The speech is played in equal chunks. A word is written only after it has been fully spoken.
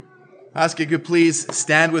I ask you could please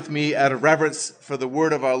stand with me out of reverence for the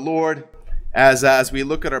word of our Lord as we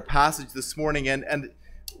look at our passage this morning. And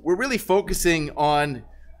we're really focusing on,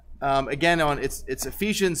 it's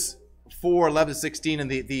Ephesians 4, 11 to 16,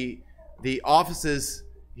 and the offices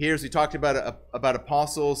here, as we talked about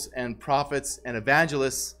apostles and prophets and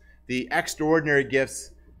evangelists, the extraordinary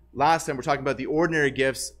gifts. Last time we're talking about the ordinary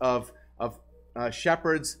gifts of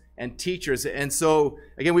shepherds and teachers. And so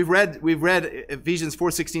again, we've read Ephesians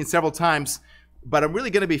 4:16 several times, but I'm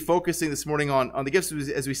really going to be focusing this morning on the gifts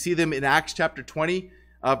as we see them in Acts chapter 20,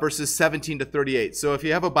 verses 17 to 38. So if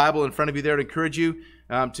you have a Bible in front of you there, I'd encourage you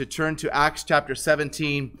to turn to Acts chapter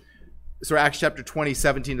 20,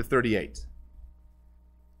 17 to 38.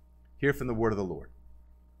 Hear from the word of the Lord.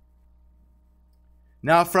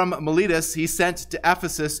 Now from Miletus he sent to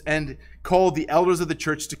Ephesus and called the elders of the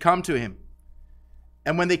church to come to him.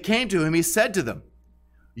 And when they came to him, he said to them,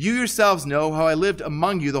 "You yourselves know how I lived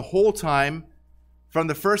among you the whole time from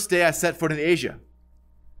the first day I set foot in Asia,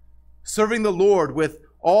 serving the Lord with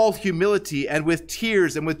all humility and with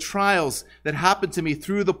tears and with trials that happened to me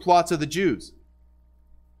through the plots of the Jews,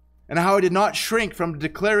 and how I did not shrink from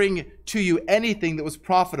declaring to you anything that was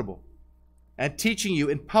profitable, and teaching you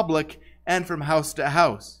in public and from house to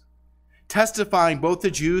house, testifying both to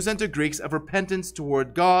Jews and to Greeks of repentance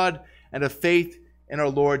toward God and of faith in our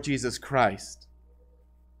Lord Jesus Christ.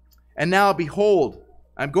 And now, behold,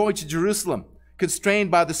 I'm going to Jerusalem, constrained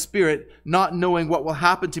by the Spirit, not knowing what will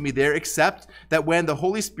happen to me there, except that when the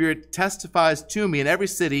Holy Spirit testifies to me in every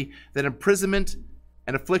city that imprisonment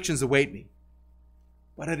and afflictions await me.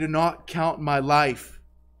 But I do not count my life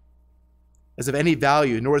as of any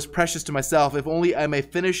value, nor as precious to myself, if only I may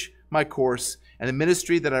finish my course and the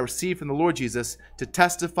ministry that I received from the Lord Jesus to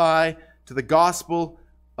testify to the gospel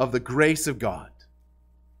of the grace of God.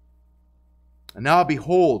 And now,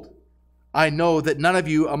 behold, I know that none of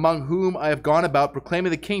you among whom I have gone about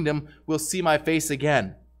proclaiming the kingdom will see my face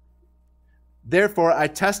again. Therefore, I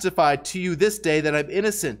testify to you this day that I am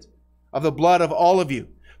innocent of the blood of all of you,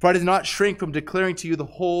 for I did not shrink from declaring to you the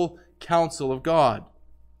whole counsel of God.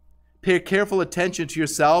 Pay careful attention to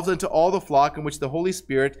yourselves and to all the flock in which the Holy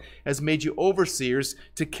Spirit has made you overseers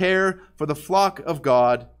to care for the flock of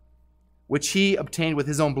God, which he obtained with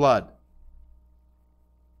his own blood.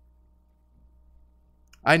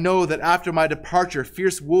 I know that after my departure,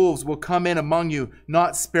 fierce wolves will come in among you,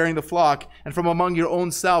 not sparing the flock, and from among your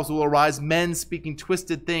own selves will arise men speaking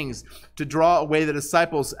twisted things to draw away the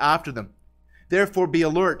disciples after them. Therefore be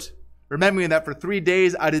alert, remembering that for 3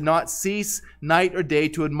 days I did not cease night or day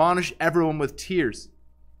to admonish everyone with tears.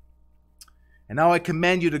 And now I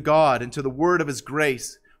commend you to God and to the word of his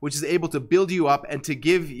grace, which is able to build you up and to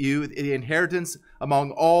give you the inheritance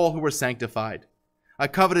among all who are sanctified. I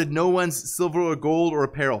coveted no one's silver or gold or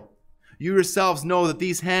apparel. You yourselves know that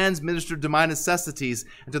these hands ministered to my necessities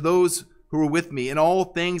and to those who were with me. In all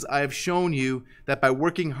things I have shown you that by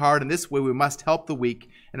working hard in this way we must help the weak,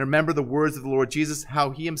 and remember the words of the Lord Jesus, how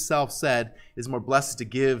he himself said, "It is more blessed to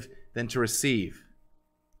give than to receive."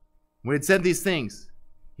 When he had said these things,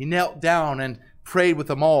 he knelt down and prayed with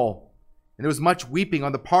them all. And there was much weeping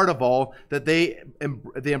on the part of all, that they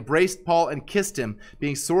embraced Paul and kissed him,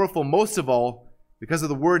 being sorrowful most of all because of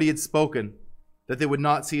the word he had spoken, that they would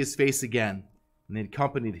not see his face again. And they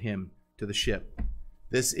accompanied him to the ship.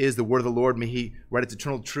 This is the word of the Lord. May he write its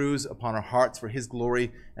eternal truths upon our hearts for his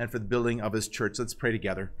glory and for the building of his church. Let's pray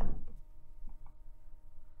together.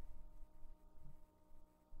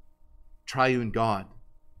 Triune God,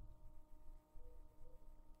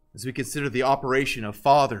 as we consider the operation of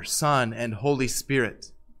Father, Son, and Holy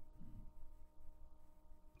Spirit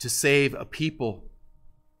to save a people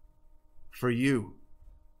for you.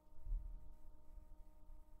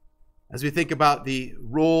 As we think about the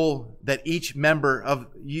role that each member of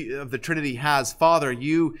the Trinity has, Father,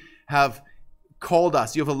 you have called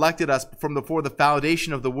us, you have elected us from before the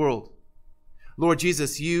foundation of the world. Lord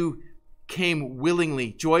Jesus, you came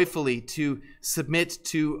willingly, joyfully to submit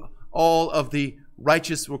to all of the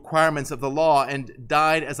righteous requirements of the law and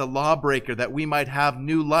died as a lawbreaker that we might have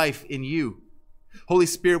new life in you. Holy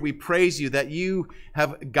Spirit, we praise you that you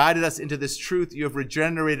have guided us into this truth. You have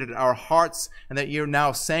regenerated our hearts, and that you're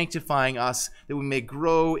now sanctifying us, that we may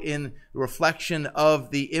grow in the reflection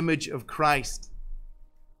of the image of Christ.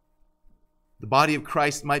 The body of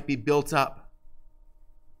Christ might be built up.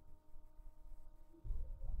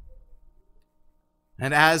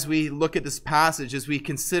 And as we look at this passage, as we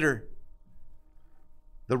consider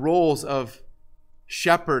the roles of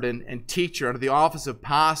shepherd and teacher under the office of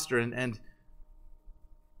pastor and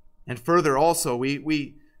further also,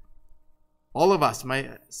 we all of us,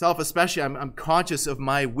 myself especially, I'm conscious of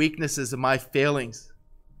my weaknesses and my failings.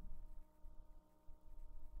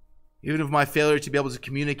 Even of my failure to be able to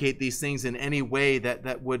communicate these things in any way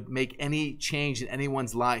that would make any change in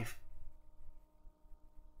anyone's life.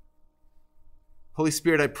 Holy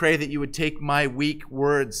Spirit, I pray that you would take my weak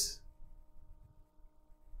words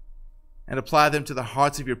and apply them to the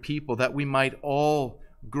hearts of your people, that we might all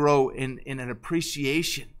grow in an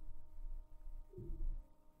appreciation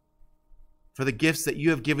for the gifts that you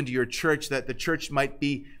have given to your church, that the church might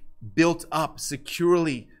be built up,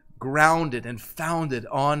 securely grounded and founded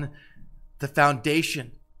on the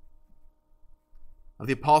foundation of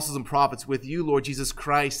the apostles and prophets, with you, Lord Jesus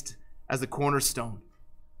Christ, as the cornerstone.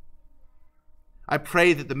 I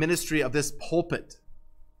pray that the ministry of this pulpit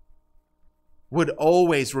would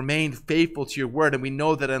always remain faithful to your word, and we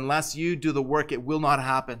know that unless you do the work, it will not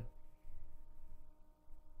happen.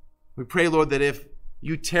 We pray, Lord, that if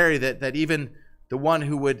you tarry, that even the one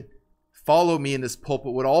who would follow me in this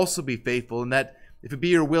pulpit would also be faithful, and that if it be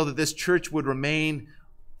your will, that this church would remain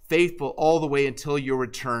faithful all the way until your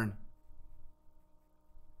return.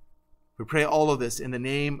 We pray all of this in the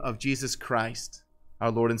name of Jesus Christ,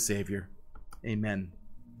 our Lord and Savior. Amen.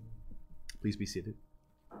 Please be seated.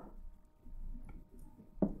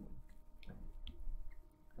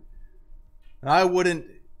 I wouldn't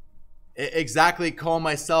exactly call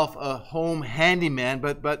myself a home handyman,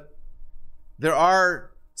 but there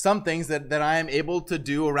are some things that I am able to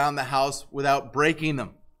do around the house without breaking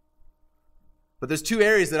them. But there's two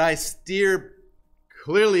areas that I steer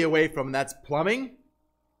clearly away from, and that's plumbing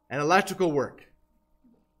and electrical work.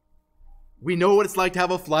 We know what it's like to have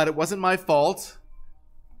a flood. It wasn't my fault,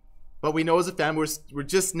 but we know as a family we're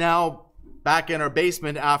just now back in our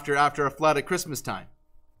basement after a flood at Christmas time.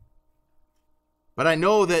 But I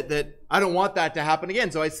know that I don't want that to happen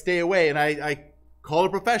again, so I stay away, and I call a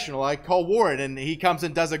professional. I call Warren, and he comes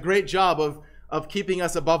and does a great job of keeping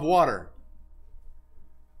us above water.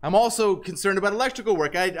 I'm also concerned about electrical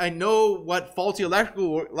work. I know what faulty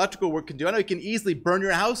electrical work can do. I know it can easily burn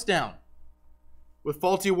your house down with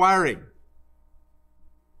faulty wiring.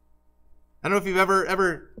 I don't know if you've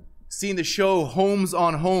ever seen the show Homes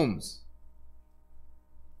on Homes.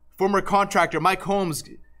 Former contractor Mike Holmes,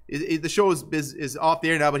 the show is off the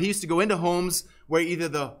air now, but he used to go into homes where either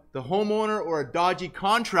the homeowner or a dodgy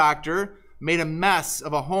contractor made a mess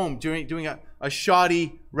of a home doing a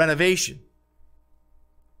shoddy renovation.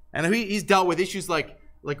 And he's dealt with issues like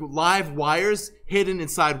live wires hidden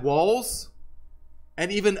inside walls,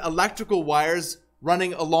 and even electrical wires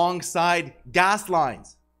running alongside gas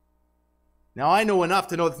lines. Now, I know enough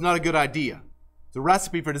to know it's not a good idea. It's a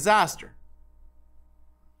recipe for disaster.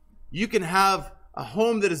 You can have a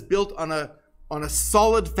home that is built on a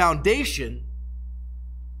solid foundation,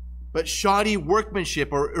 but shoddy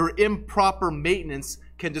workmanship or improper maintenance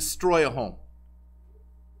can destroy a home.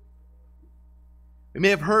 You may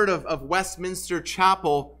have heard of Westminster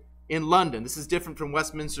Chapel in London. This is different from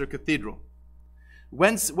Westminster Cathedral.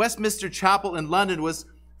 Westminster Chapel in London was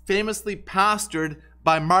famously pastored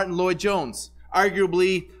by Martin Lloyd-Jones,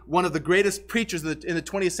 arguably one of the greatest preachers in the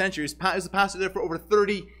 20th century. He was a pastor there for over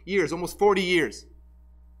 30 years, almost 40 years.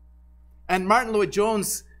 And Martin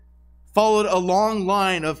Lloyd-Jones followed a long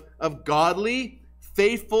line of godly,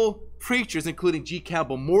 faithful preachers, including G.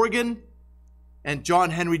 Campbell Morgan and John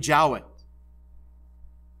Henry Jowett.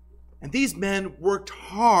 And these men worked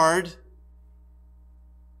hard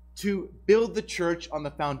to build the church on the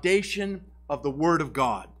foundation of the Word of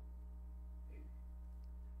God.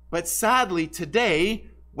 But sadly, today,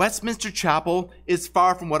 Westminster Chapel is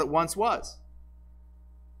far from what it once was.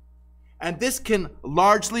 And this can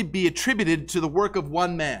largely be attributed to the work of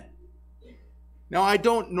one man. Now, I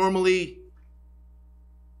don't normally,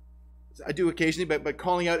 I do occasionally, but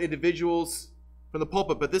calling out individuals from the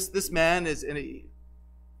pulpit, but this man is,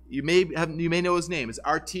 you may know his name, is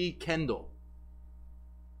R.T. Kendall.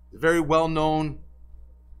 A very well-known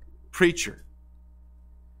preacher.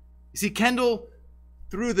 You see, Kendall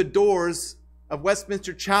threw the doors of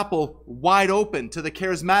Westminster Chapel wide open to the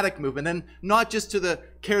charismatic movement, and not just to the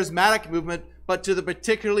charismatic movement, but to the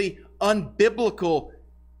particularly unbiblical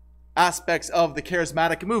aspects of the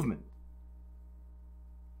charismatic movement.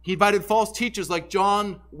 He invited false teachers like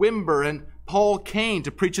John Wimber and Paul Cain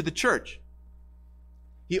to preach at the church.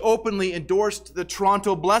 He openly endorsed the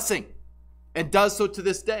Toronto Blessing and does so to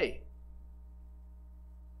this day.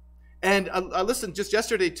 And I listened just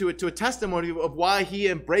yesterday to a testimony of why he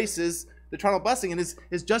embraces the Toronto Blessing, and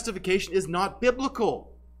his justification is not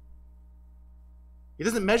biblical. He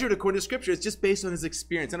doesn't measure it according to Scripture. It's just based on his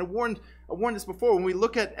experience. And I warned this before. When we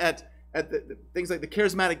look at the things like the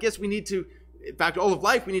charismatic gifts, we need to, in fact, all of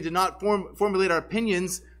life, we need to not formulate our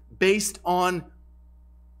opinions based on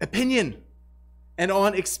opinion and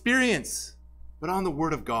on experience, but on the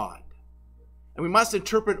Word of God. And we must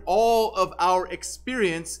interpret all of our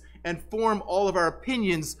experience and form all of our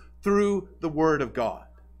opinions through the Word of God.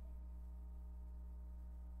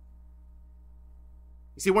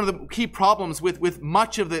 You see, one of the key problems with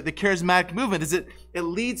much of the charismatic movement is it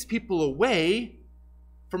leads people away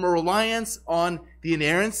from a reliance on the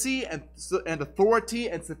inerrancy and authority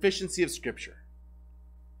and sufficiency of Scripture.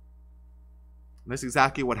 And that's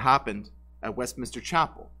exactly what happened at Westminster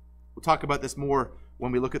Chapel. We'll talk about this more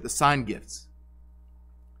when we look at the sign gifts.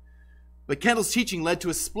 But Kendall's teaching led to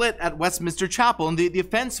a split at Westminster Chapel, and the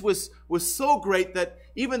offense was so great that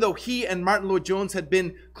even though he and Martin Lloyd-Jones had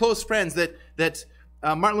been close friends, that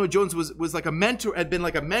Martin Lloyd-Jones was like a mentor, had been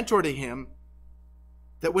like a mentor to him,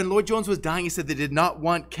 that when Lloyd-Jones was dying, he said they did not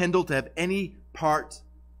want Kendall to have any part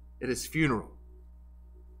at his funeral.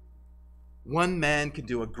 One man can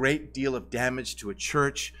do a great deal of damage to a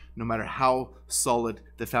church, no matter how solid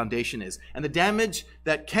the foundation is. And the damage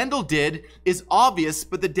that Kendall did is obvious,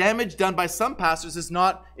 but the damage done by some pastors is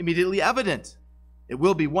not immediately evident. It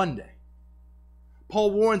will be one day.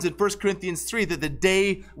 Paul warns in 1 Corinthians 3 that the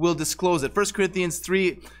day will disclose it. 1 Corinthians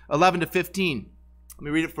 3, 11 to 15. Let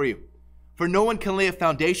me read it for you. For no one can lay a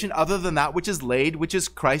foundation other than that which is laid, which is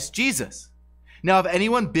Christ Jesus. Now, if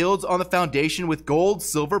anyone builds on the foundation with gold,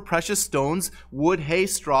 silver, precious stones, wood, hay,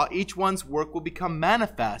 straw, each one's work will become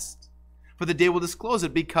manifest. For the day will disclose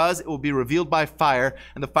it, because it will be revealed by fire,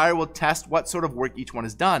 and the fire will test what sort of work each one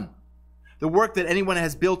has done. The work that anyone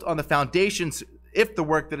has built on the foundation, if the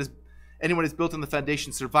work that anyone has built on the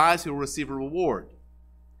foundation survives, he will receive a reward.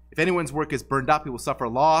 If anyone's work is burned up, he will suffer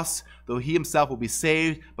loss, though he himself will be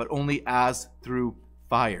saved, but only as through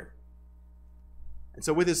fire. And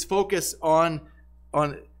so with his focus on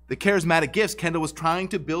the charismatic gifts, Kendall was trying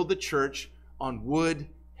to build the church on wood,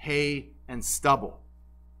 hay, and stubble.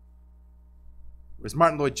 Whereas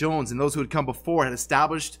Martin Lloyd-Jones and those who had come before had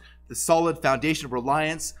established the solid foundation of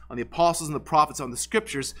reliance on the apostles and the prophets, on the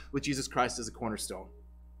Scriptures, with Jesus Christ as a cornerstone.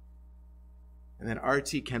 And then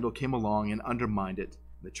R.T. Kendall came along and undermined it.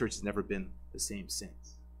 And the church has never been the same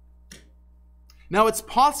since. Now, it's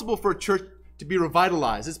possible for a church to be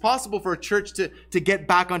revitalized. It's possible for a church to get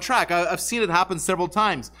back on track. I've seen it happen several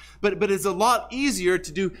times. But it's a lot easier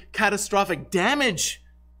to do catastrophic damage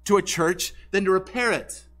to a church than to repair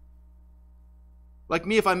it. Like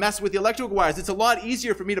me, if I mess with the electrical wires, it's a lot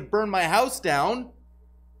easier for me to burn my house down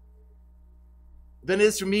than it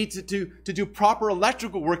is for me to do proper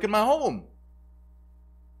electrical work in my home.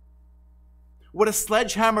 What a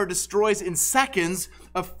sledgehammer destroys in seconds,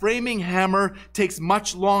 a framing hammer takes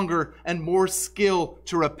much longer and more skill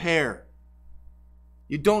to repair.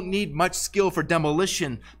 You don't need much skill for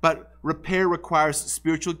demolition, but repair requires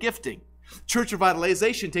spiritual gifting. Church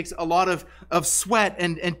revitalization takes a lot of sweat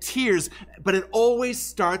and tears, but it always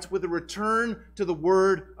starts with a return to the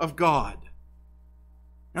Word of God.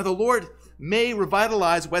 Now, the Lord may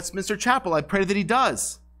revitalize Westminster Chapel. I pray that He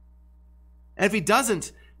does. And if He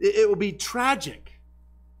doesn't, it will be tragic.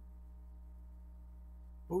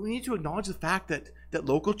 But we need to acknowledge the fact that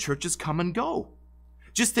local churches come and go.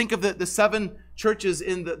 Just think of the 7 churches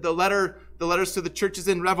in the letters to the churches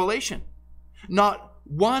in Revelation. Not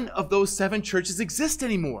one of those 7 churches exists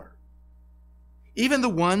anymore. Even the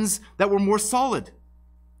ones that were more solid.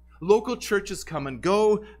 Local churches come and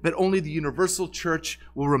go, but only the universal church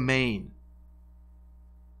will remain.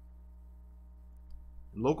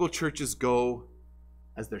 Local churches go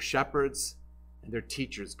as their shepherds and their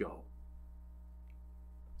teachers go.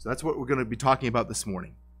 So that's what we're going to be talking about this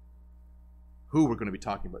morning. Who we're going to be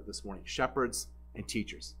talking about this morning. Shepherds and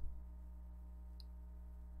teachers.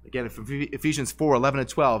 Again, from Ephesians 4, 11 and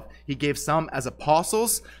 12, He gave some as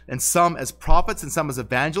apostles, and some as prophets, and some as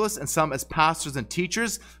evangelists, and some as pastors and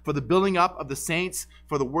teachers, for the building up of the saints,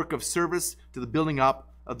 for the work of service, to the building up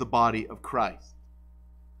of the body of Christ.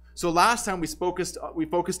 So last time we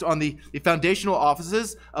focused on the foundational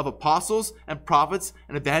offices of apostles and prophets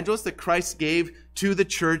and evangelists that Christ gave to the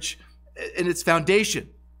church in its foundation.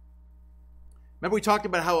 Remember, we talked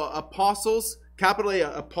about how apostles, capital A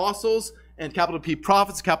apostles, and capital P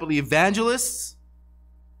prophets, capital E evangelists,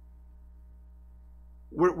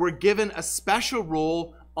 were given a special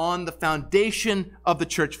role on the foundation of the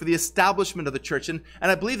church, for the establishment of the church. And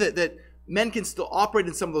I believe that men can still operate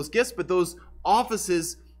in some of those gifts, but those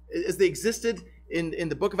offices, as they existed in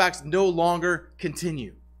the book of Acts, no longer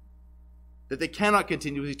continue. That they cannot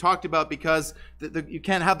continue, as he talked about, because you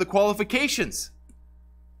can't have the qualifications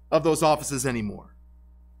of those offices anymore.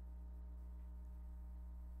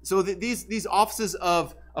 So these offices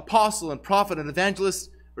of apostle and prophet and evangelist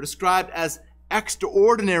are described as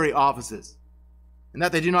extraordinary offices, and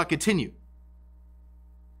that they do not continue.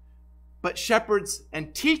 But shepherds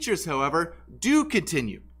and teachers, however, do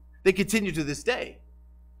continue. They continue to this day.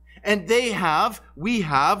 And we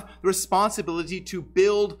have the responsibility to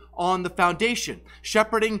build on the foundation.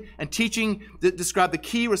 Shepherding and teaching describe the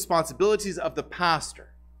key responsibilities of the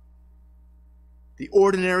pastor. The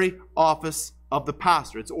ordinary office of the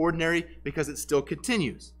pastor. It's ordinary because it still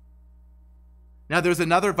continues. Now, there's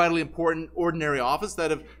another vitally important ordinary office,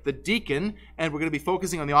 that of the deacon, and we're going to be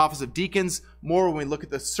focusing on the office of deacons more when we look at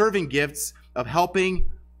the serving gifts of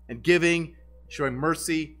helping and giving, showing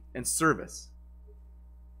mercy and service.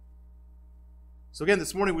 So again,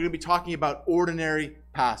 this morning we're going to be talking about ordinary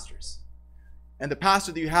pastors. And the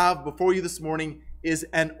pastor that you have before you this morning is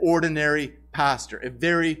an ordinary pastor, a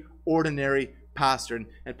very ordinary pastor.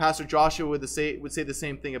 And Pastor Joshua would say the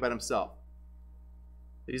same thing about himself,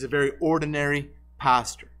 that he's a very ordinary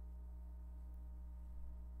pastor.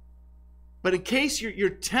 But in case you're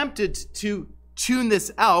tempted to tune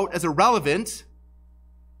this out as irrelevant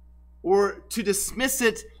or to dismiss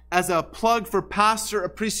it as a plug for Pastor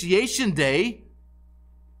Appreciation Day,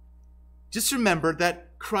 just remember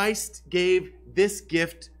that Christ gave this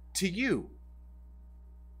gift to you.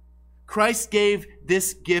 Christ gave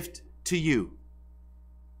this gift to you.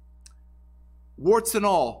 Warts and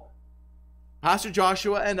all, Pastor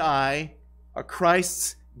Joshua and I are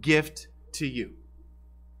Christ's gift to you.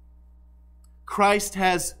 Christ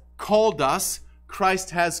has called us,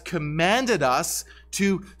 Christ has commanded us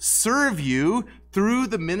to serve you through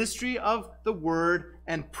the ministry of the word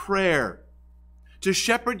and prayer, to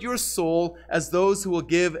shepherd your soul as those who will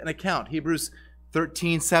give an account. Hebrews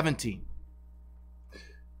 13:17.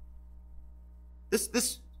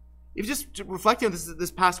 This if you just reflect on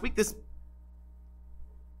this past week, this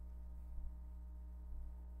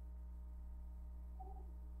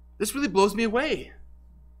really blows me away.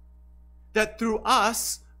 That through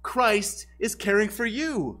us, Christ is caring for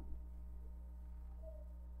you.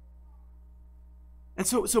 And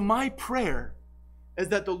so my prayer is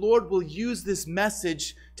that the Lord will use this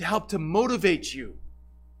message to help to motivate you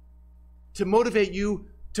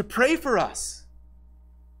to pray for us.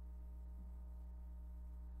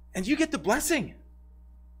 And you get the blessing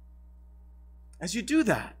as you do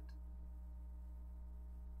that.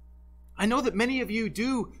 I know that many of you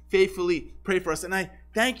do faithfully pray for us, and I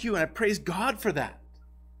thank you and I praise God for that.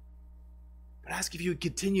 But I ask if you would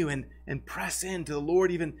continue and press into the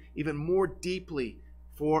Lord even more deeply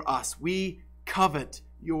for us. We covet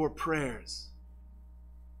your prayers.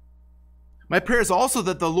 My prayer is also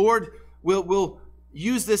that the Lord will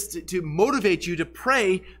use this to motivate you to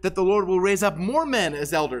pray that the Lord will raise up more men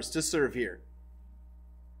as elders to serve here.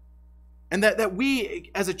 And that we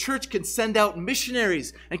as a church can send out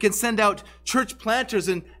missionaries and can send out church planters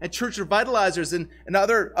and church revitalizers and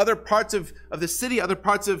other parts of the city, other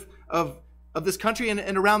parts of this country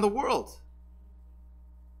and around the world.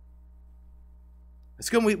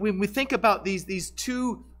 So when we think about these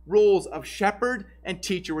two roles of shepherd and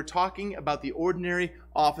teacher, we're talking about the ordinary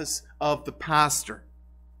office of the pastor.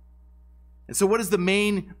 And so what is the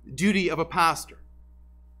main duty of a pastor?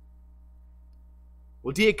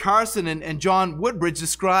 Well, D.A. Carson and John Woodbridge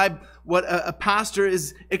describe what a pastor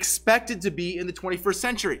is expected to be in the 21st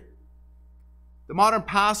century. The modern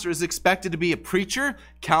pastor is expected to be a preacher,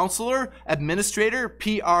 counselor, administrator,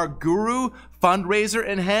 PR guru, fundraiser,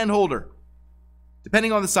 and handholder.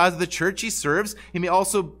 Depending on the size of the church he serves, he may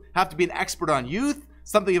also have to be an expert on youth,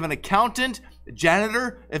 something of an accountant, a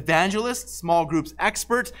janitor, evangelist, small groups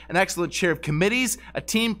expert, an excellent chair of committees, a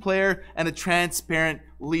team player, and a transparent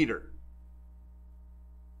leader.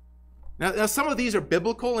 Now some of these are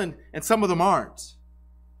biblical and some of them aren't.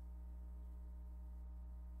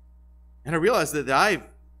 And I realize that I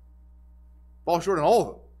fall short on all of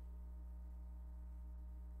them.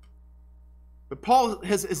 But Paul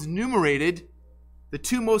has enumerated the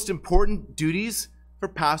two most important duties for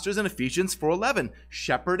pastors in Ephesians 4:11,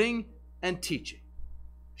 shepherding and teaching.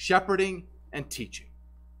 Shepherding and teaching.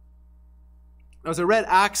 Now, as I read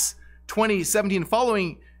Acts 20:17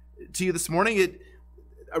 following to you this morning,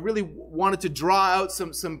 I really wanted to draw out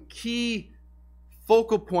some key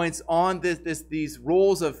focal points on these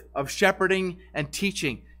roles of shepherding and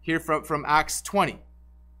teaching here from Acts 20.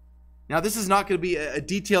 Now, this is not going to be a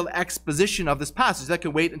detailed exposition of this passage. That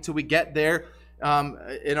can wait until we get there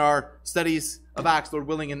in our studies of Acts, Lord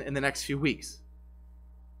willing, in the next few weeks.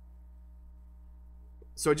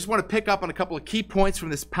 So I just want to pick up on a couple of key points from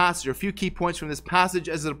this passage, or a few key points from this passage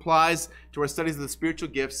as it applies to our studies of the spiritual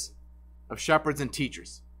gifts of shepherds and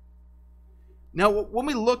teachers. Now, when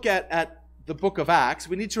we look at the book of Acts,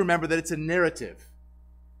 we need to remember that it's a narrative.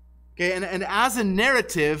 Okay, and as a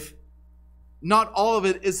narrative, not all of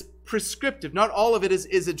it is prescriptive. Not all of it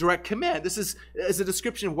is a direct command. This is a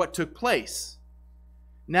description of what took place.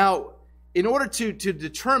 Now, in order to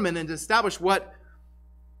determine and to establish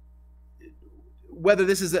whether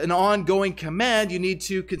this is an ongoing command, you need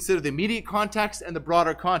to consider the immediate context and the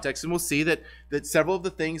broader context. And we'll see that several of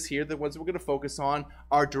the things here, the ones we're going to focus on,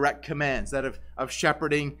 are direct commands, that of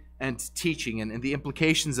shepherding and teaching and the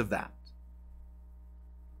implications of that.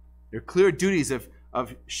 There are clear duties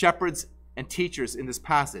of shepherds and teachers in this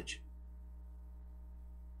passage.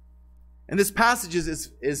 And this passage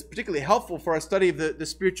is particularly helpful for our study of the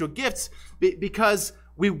spiritual gifts because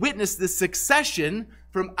we witness this succession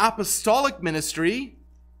from apostolic ministry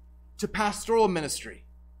to pastoral ministry.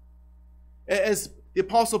 As the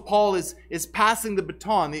Apostle Paul is passing the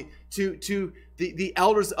baton to the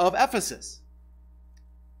elders of Ephesus.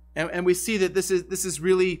 And we see that this is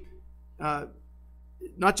really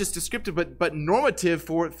not just descriptive, but normative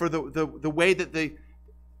for the way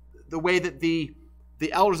that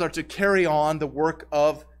the elders are to carry on the work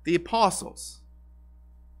of the apostles.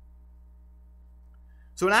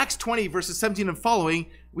 So in Acts 20, verses 17 and following,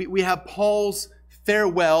 we have Paul's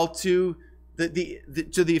farewell to the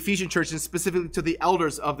Ephesian church, and specifically to the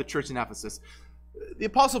elders of the church in Ephesus. The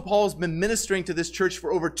Apostle Paul has been ministering to this church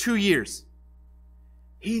for over 2 years.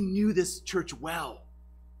 He knew this church well,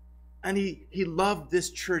 and he loved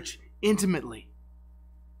this church intimately.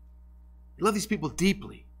 He loved these people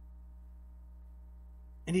deeply.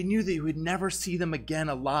 And he knew that he would never see them again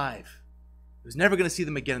alive. He was never going to see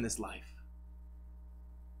them again in this life.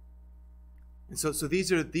 And so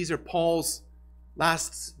these are Paul's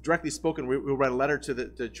last directly spoken. We'll write a letter to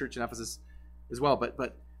the church in Ephesus as well.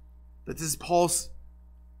 But this is Paul's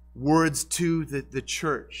words to the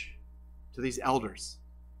church, to these elders.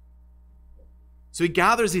 So he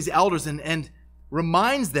gathers these elders and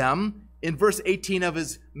reminds them in verse 18 of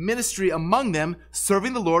his ministry among them,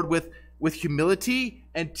 serving the Lord with humility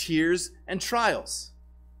and tears and trials.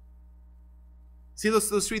 See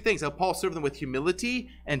those three things, how Paul served them with humility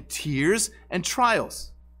and tears and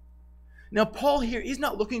trials. Now Paul here, he's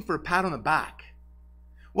not looking for a pat on the back.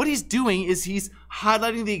 What he's doing is he's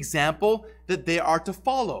highlighting the example that they are to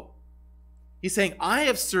follow. He's saying, I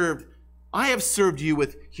have served you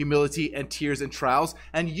with humility and tears and trials,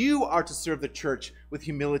 and you are to serve the church with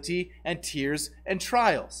humility and tears and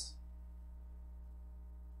trials.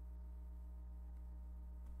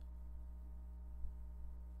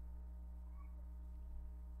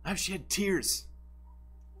 I've shed tears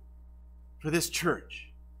for this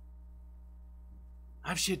church.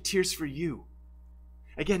 I've shed tears for you.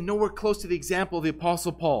 Again, nowhere close to the example of the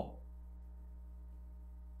Apostle Paul,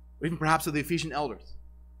 or even perhaps of the Ephesian elders.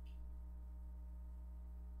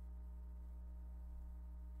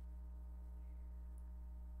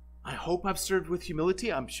 I hope I've served with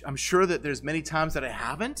humility. I'm sure that there's many times that I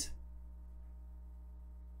haven't.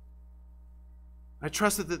 I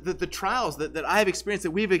trust that the trials that I have experienced,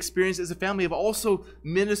 that we've experienced as a family, have also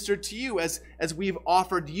ministered to you as we've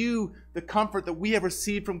offered you the comfort that we have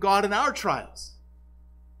received from God in our trials.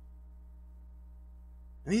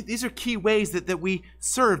 And these are key ways that we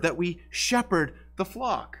serve, that we shepherd the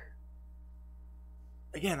flock.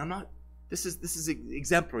 Again, this is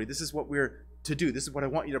exemplary. This is what we're to do. This is what I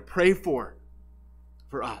want you to pray for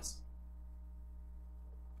us.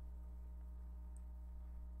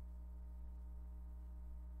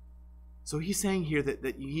 So he's saying here that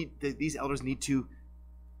these elders need to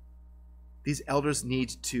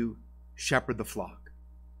shepherd the flock.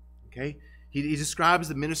 Okay? He describes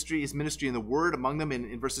his ministry in the word among them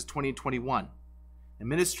in verses 20 and 21. And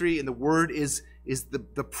ministry in the word is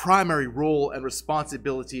the primary role and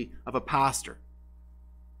responsibility of a pastor.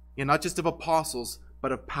 And not just of apostles,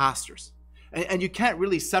 but of pastors. And you can't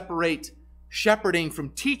really separate shepherding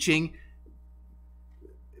from teaching,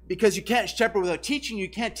 because you can't shepherd without teaching, you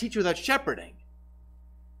can't teach without shepherding.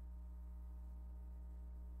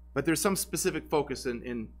 But there's some specific focus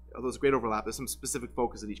in although there's great overlap, there's some specific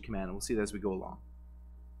focus in each command, and we'll see that as we go along.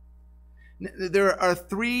 There are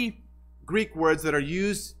 3 Greek words that are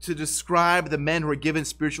used to describe the men who are given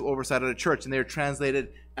spiritual oversight of the church, and they are translated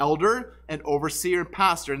elder and overseer and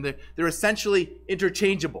pastor, and they're essentially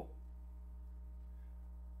interchangeable.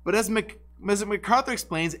 But as MacArthur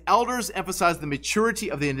explains, elders emphasize the maturity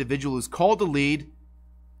of the individual who's called to lead,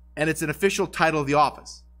 and it's an official title of the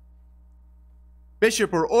office.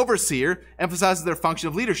 Bishop or overseer emphasizes their function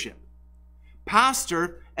of leadership.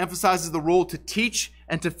 Pastor emphasizes the role to teach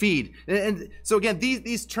and to feed. And so again,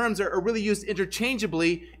 these terms are really used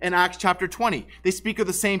interchangeably in Acts chapter 20. They speak of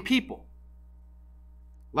the same people.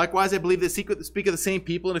 Likewise, I believe they speak of the same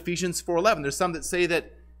people in Ephesians 4:11. There's some that say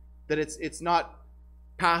that it's not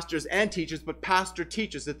pastors and teachers, but pastor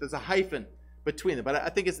teachers, that there's a hyphen between them. But I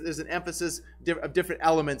think there's an emphasis of different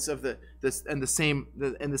elements of the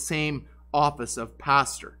same office of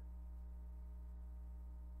pastor.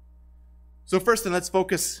 So first then, let's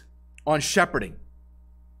focus on shepherding.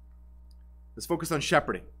 Let's focus on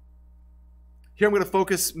shepherding. Here I'm going to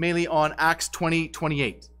focus mainly on Acts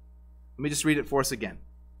 20:28. Let me just read it for us again.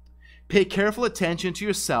 Pay careful attention to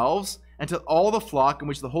yourselves and to all the flock in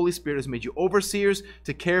which the Holy Spirit has made you overseers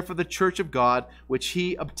to care for the church of God, which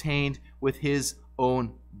he obtained with his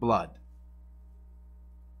own blood.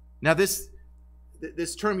 Now this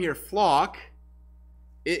term here, flock,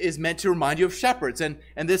 is meant to remind you of shepherds. And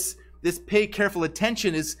this pay careful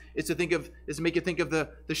attention is to make you think of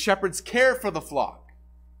the shepherd's care for the flock.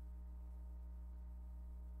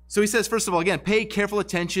 So he says, first of all, again, pay careful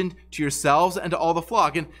attention to yourselves and to all the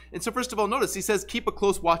flock. And so first of all, notice, he says, keep a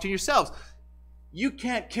close watch on yourselves. You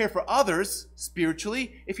can't care for others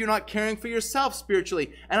spiritually if you're not caring for yourself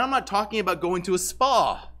spiritually. And I'm not talking about going to a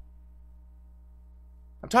spa.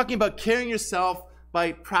 I'm talking about caring yourself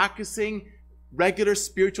by practicing regular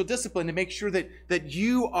spiritual discipline to make sure that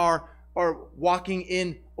you are walking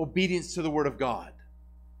in obedience to the Word of God.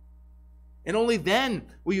 And only then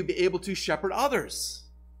will you be able to shepherd others.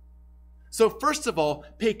 So first of all,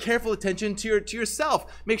 pay careful attention to yourself.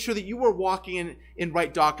 Make sure that you are walking in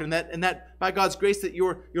right doctrine, and that by God's grace that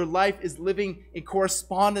your life is living in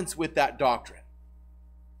correspondence with that doctrine.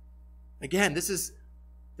 Again, this is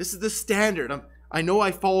the standard. I know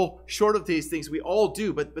I fall short of these things. We all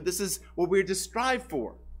do, but this is what we're to strive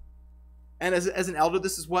for. And as an elder,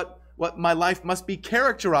 this is what my life must be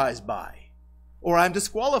characterized by, or I'm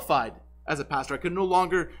disqualified as a pastor. I could no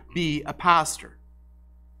longer be a pastor.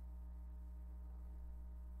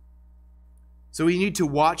 So you need to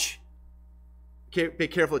pay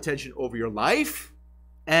careful attention over your life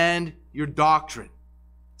and your doctrine.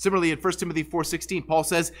 Similarly, in 1 Timothy 4:16, Paul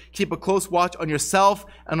says, keep a close watch on yourself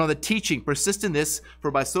and on the teaching. Persist in this,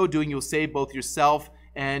 for by so doing you'll save both yourself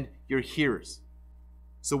and your hearers.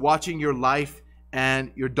 So watching your life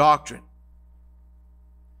and your doctrine.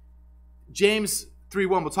 James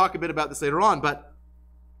 3:1, we'll talk a bit about this later on, but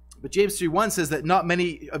James 3:1 says that not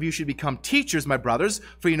many of you should become teachers, my brothers,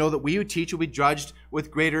 for you know that we who teach will be judged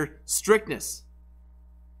with greater strictness.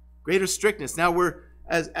 Greater strictness. Now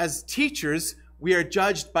as teachers, we are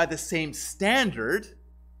judged by the same standard,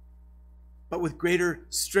 but with greater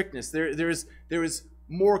strictness. There is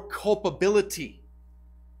more culpability.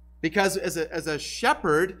 Because as a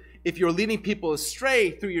shepherd, if you're leading people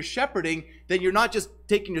astray through your shepherding, then you're not just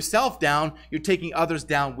taking yourself down, you're taking others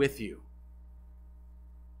down with you.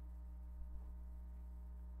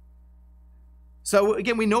 So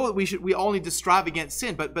again, we know that we all need to strive against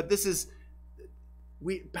sin, but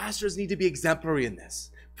pastors need to be exemplary in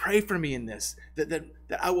this. Pray for me in this, that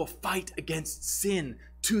I will fight against sin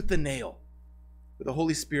tooth and nail with the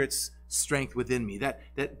Holy Spirit's strength within me,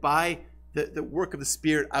 that by the work of the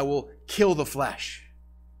Spirit I will kill the flesh.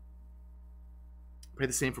 Pray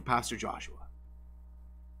the same for Pastor Joshua.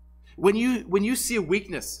 When you see a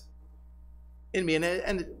weakness in me,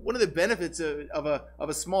 and one of the benefits of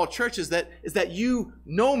a small church is that you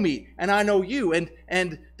know me and I know you,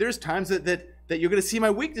 and there's times that you're going to see my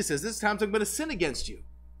weaknesses. There's times I'm going to sin against you.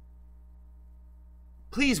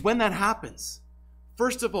 Please, when that happens,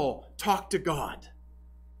 first of all, talk to God.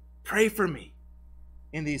 Pray for me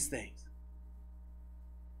in these things.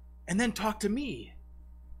 And then talk to me.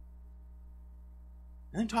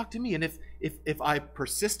 And if I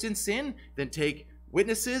persist in sin, then take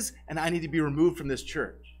witnesses, and I need to be removed from this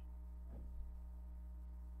church.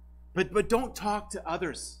 But don't talk to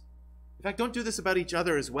others. In fact, don't do this about each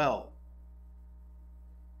other as well.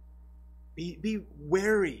 Be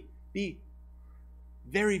wary. Be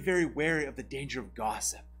very, very wary of the danger of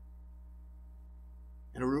gossip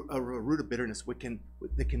and a root of bitterness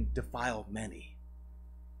that can defile many.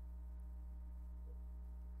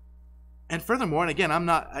 And furthermore, and again, I'm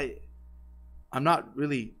not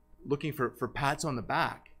really looking for pats on the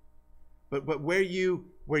back, but where you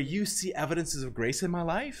see evidences of grace in my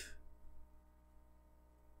life,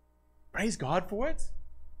 praise God for it,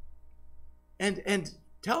 and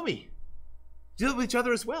tell me, deal with each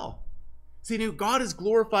other as well. See, God is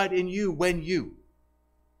glorified in you when you,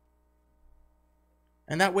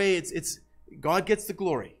 and that way it's God gets the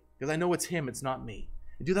glory because I know it's Him, it's not me.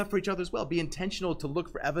 And do that for each other as well. Be intentional to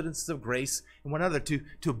look for evidences of grace in one another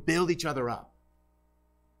to build each other up.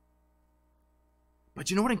 But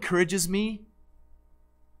you know what encourages me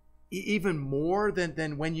even more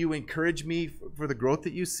than when you encourage me for the growth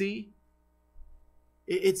that you see?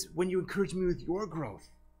 It's when you encourage me with your growth.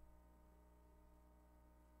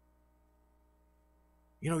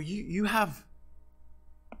 You have,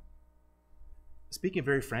 speaking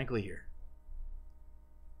very frankly here,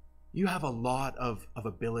 you have a lot of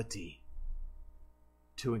ability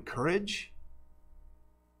to encourage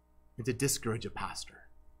and to discourage a pastor.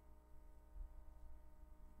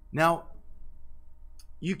 Now,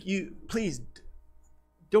 you please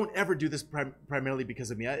don't ever do this primarily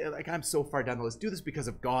because of me. I'm so far down the list. Do this because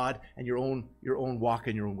of God and your own walk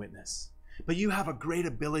and your own witness. But you have a great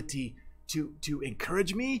ability to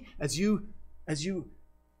encourage me as you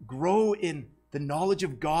grow in the knowledge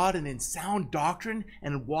of God and in sound doctrine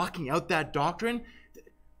and walking out that doctrine.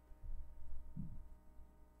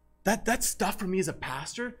 That stuff for me as a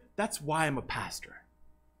pastor, that's why I'm a pastor.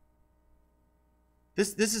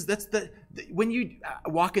 When you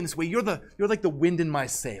walk in this way, you're like the wind in my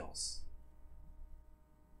sails.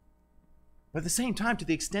 But at the same time, to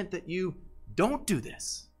the extent that you don't do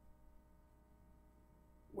this,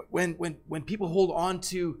 when people hold on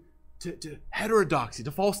to heterodoxy,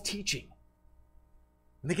 to false teaching,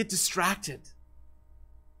 when they get distracted,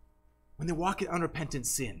 when they walk in unrepentant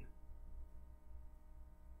sin,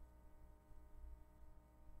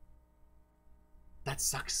 that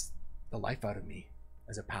sucks the life out of me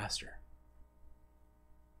as a pastor.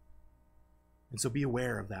 And so be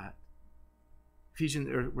aware of that. Hebrews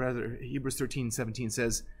 13:17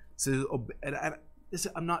 says,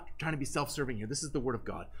 I'm not trying to be self-serving here. This is the word of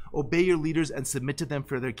God. Obey your leaders and submit to them,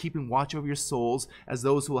 for they're keeping watch over your souls as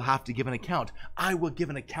those who will have to give an account. I will give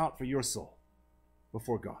an account for your soul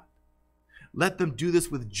before God. Let them do this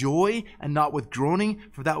with joy and not with groaning,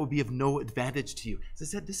 for that would be of no advantage to you. As I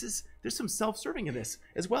said, there's some self-serving in this,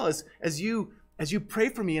 as well as you pray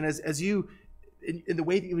for me and as you, in the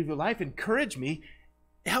way that you live your life, encourage me.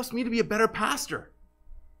 It helps me to be a better pastor.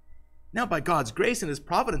 Now, by God's grace and His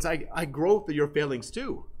providence, I grow through your failings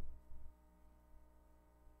too.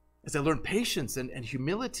 As I learn patience and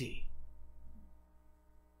humility.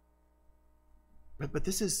 But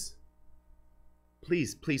this is,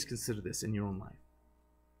 please consider this in your own life.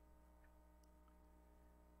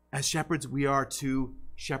 As shepherds, we are to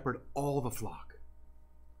shepherd all the flock.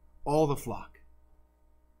 All the flock.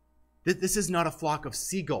 This is not a flock of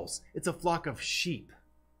seagulls. It's a flock of sheep.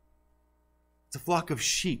 It's a flock of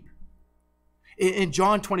sheep. In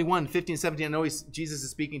John 21:15-17, I know Jesus is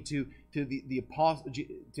speaking to the apostle,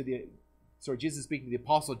 Jesus is speaking to the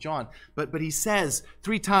apostle John, but he says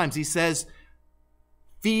 3 times, he says,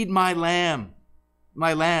 feed my lambs,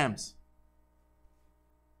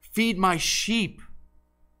 feed my sheep,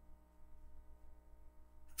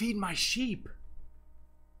 feed my sheep.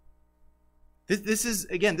 These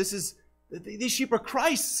sheep are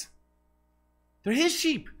Christ's. They're His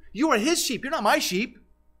sheep. You are His sheep. You're not my sheep.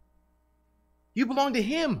 You belong to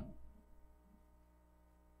Him.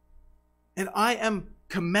 And I am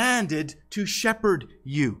commanded to shepherd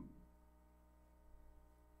you.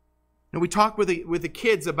 Now we talk with the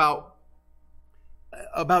kids about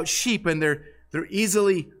sheep, and they're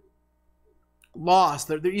easily lost.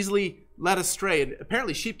 They're easily led astray. And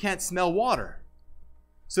apparently sheep can't smell water.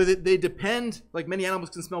 So they depend, like many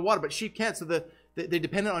animals can smell water, but sheep can't. So they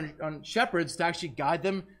depend on shepherds to actually guide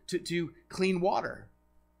them to clean water.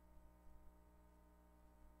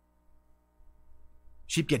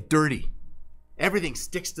 Sheep get dirty. Everything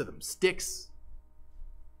sticks to them. Sticks,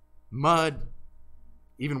 mud,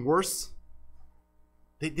 even worse.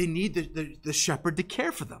 They need the shepherd to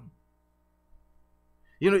care for them.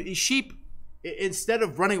 Sheep, instead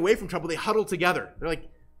of running away from trouble, they huddle together. They're like,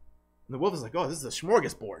 and the wolf is like, oh, this is a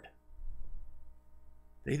smorgasbord.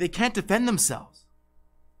 They can't defend themselves.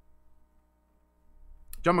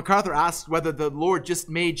 John MacArthur asked whether the Lord just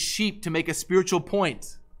made sheep to make a spiritual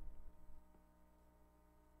point.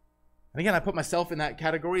 And again, I put myself in that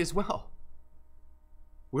category as well.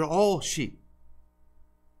 We're all sheep.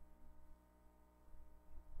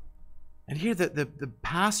 And here the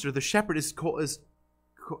pastor, the shepherd, is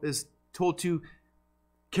told to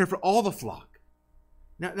care for all the flock.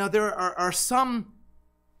 Now there are some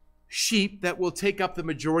sheep that will take up the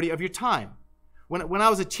majority of your time. When I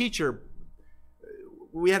was a teacher,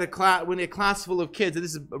 we had a class full of kids, and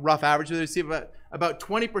this is a rough average, but see about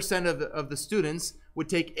 20% of the students would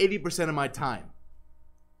take 80% of my time.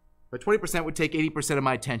 But 20% would take 80% of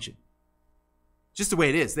my attention. Just the way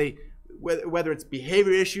it is. Whether it's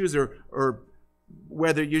behavior issues or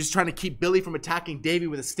whether you're just trying to keep Billy from attacking Davy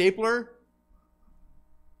with a stapler,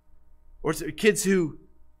 or kids who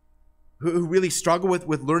really struggle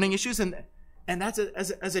with learning issues, and that's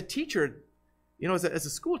as a teacher, as a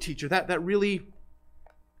school teacher, that really,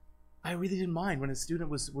 I really didn't mind when a student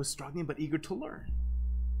was struggling but eager to learn.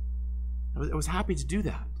 I was happy to do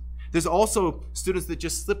that. There's also students that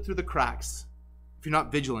just slip through the cracks. if you're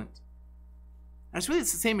not vigilant. And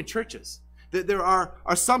it's the same in churches. There are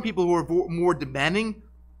some people who are more demanding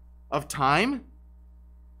of time.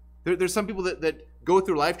 There's some people that go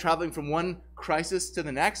through life traveling from one crisis to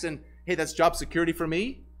the next, and hey, that's job security for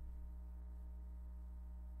me.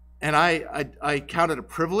 And I count it a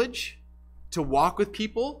privilege to walk with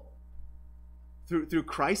people through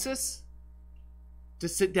crisis, to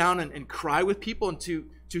sit down and cry with people, and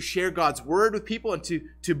to share God's word with people, and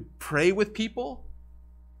to pray with people.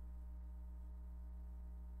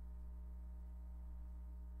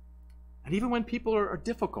 And even when people are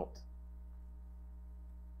difficult.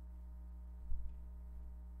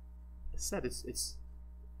 As I said,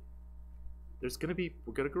 we're going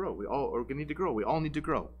to grow. We're going to need to grow. We all need to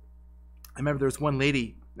grow. I remember there was one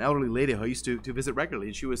lady, an elderly lady who I used to visit regularly,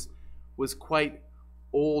 and she was quite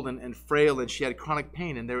old and frail, and she had chronic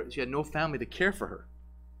pain, and she had no family to care for her.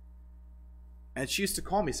 And she used to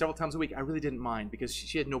call me several times a week. I really didn't mind because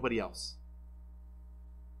she had nobody else.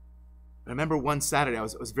 I remember one Saturday I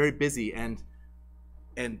was very busy, and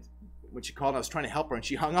when she called, I was trying to help her, and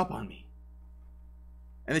she hung up on me.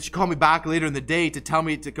 And then she called me back later in the day to tell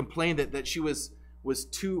me, to complain that she was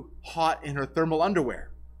too hot in her thermal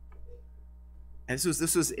underwear. And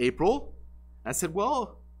this was April. I said,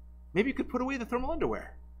 well, maybe you could put away the thermal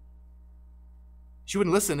underwear. She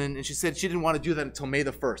wouldn't listen, and she said she didn't want to do that until May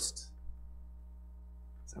the 1st.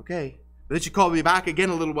 I said, okay. But then she called me back again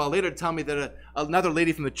a little while later to tell me that another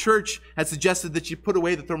lady from the church had suggested that she put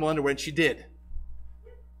away the thermal underwear, and she did.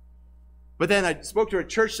 But then I spoke to her at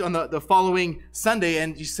church on the following Sunday,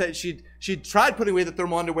 and she said she'd tried putting away the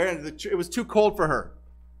thermal underwear, and it was too cold for her.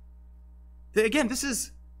 Again, this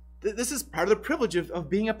is part of the privilege of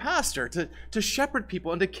being a pastor, to shepherd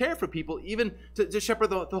people and to care for people, even to shepherd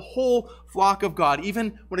the whole flock of God,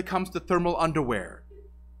 even when it comes to thermal underwear.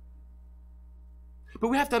 But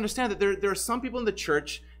we have to understand that there are some people in the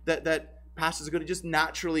church that pastors are going to just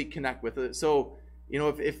naturally connect with. So,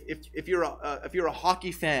 if you're a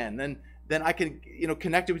hockey fan, then I can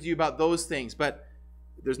connect with you about those things. But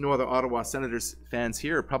there's no other Ottawa Senators fans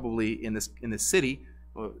here, probably in this city,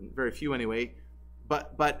 well, very few anyway.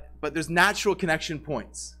 But there's natural connection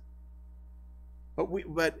points. But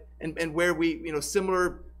where we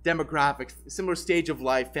similar demographics, similar stage of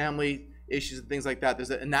life, family issues and things like that. There's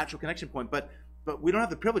a natural connection point. But we don't have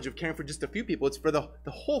the privilege of caring for just a few people. It's for the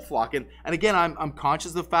whole flock. And again, I'm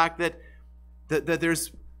conscious of the fact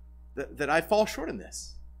that I fall short in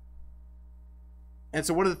this. And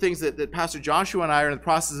so one of the things that Pastor Joshua and I are in the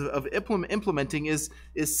process of implementing is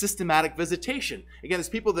systematic visitation. Again, it's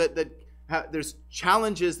people there's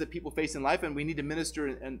challenges that people face in life, and we need to minister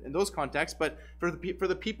in those contexts. But for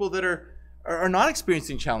the people that are not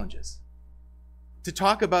experiencing challenges, to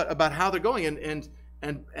talk about how they're going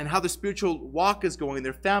and how their spiritual walk is going in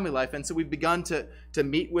their family life. And so we've begun to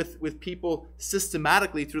meet with people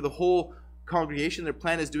systematically through the whole congregation. Their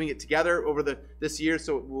plan is doing it together over this year,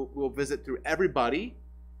 so we'll visit through everybody.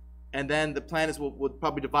 And then the plan is we'll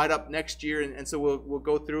probably divide up next year, and so we'll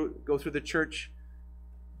go through the church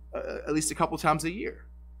at least a couple times a year.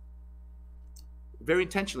 Very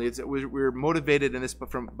intentionally. We're motivated in this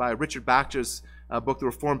by Richard Baxter's book, The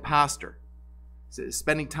Reformed Pastor.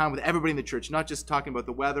 Spending time with everybody in the church, not just talking about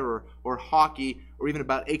the weather or hockey or even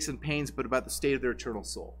about aches and pains, but about the state of their eternal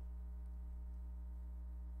soul.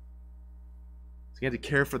 So you have to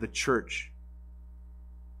care for the church.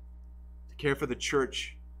 To care for the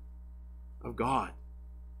church of God.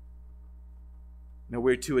 Now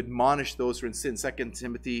we're to admonish those who are in sin, 2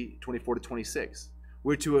 Timothy 24-26.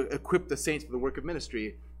 We're to equip the saints for the work of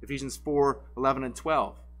ministry, Ephesians 4:11 and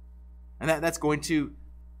 12. And that's going to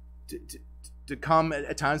come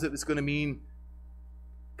at times that it's going to mean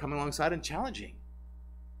coming alongside and challenging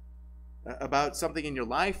about something in your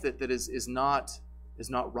life that is not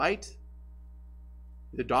right,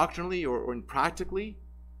 either doctrinally or practically.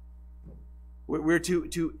 We're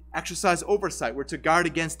to exercise oversight. We're to guard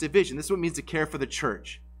against division. This is what it means to care for the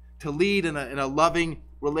church, to lead in a loving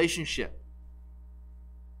relationship.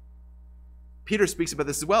 Peter speaks about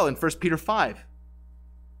this as well in 1 Peter 5.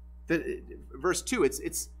 Verse 2,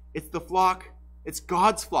 it's the flock, it's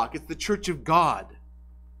God's flock, it's the church of God.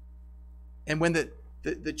 And when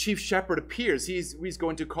the chief shepherd appears, he's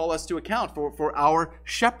going to call us to account for our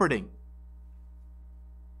shepherding.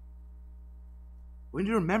 We need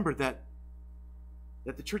to remember that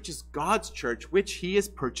the church is God's church, which he has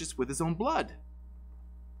purchased with his own blood.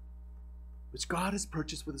 Which God has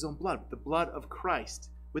purchased with his own blood, with the blood of Christ.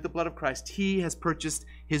 With the blood of Christ, he has purchased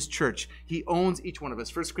his church. He owns each one of us.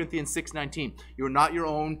 1 Corinthians 6:19. You are not your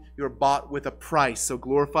own. You are bought with a price. So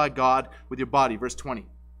glorify God with your body. Verse 20.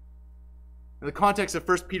 And the context of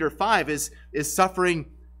 1 Peter 5 is suffering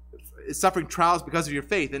trials because of your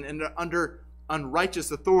faith and under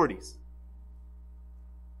unrighteous authorities.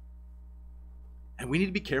 And we need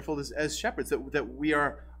to be careful as shepherds that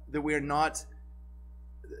we're not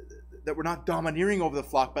domineering over the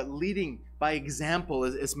flock, but leading by example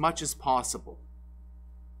as much as possible.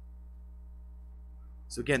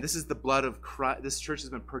 So again, this is the blood of Christ. This church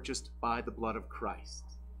has been purchased by the blood of Christ.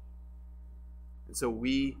 And so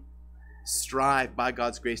we strive by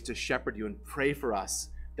God's grace to shepherd you, and pray for us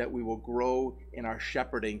that we will grow in our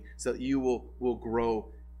shepherding, so that you will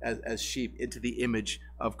grow as sheep into the image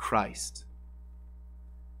of Christ.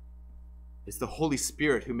 It's the Holy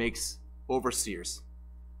Spirit who makes overseers.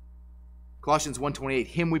 Colossians 1:28,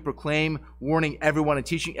 him we proclaim, warning everyone and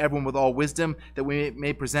teaching everyone with all wisdom, that we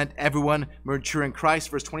may present everyone mature in Christ.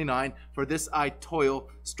 Verse 29, for this I toil,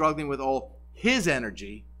 struggling with all his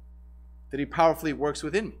energy, that he powerfully works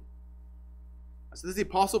within me. So this is the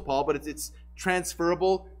Apostle Paul, but it's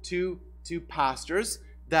transferable to pastors,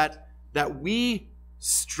 that we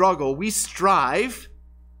struggle, we strive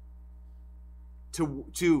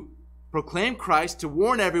to proclaim Christ, to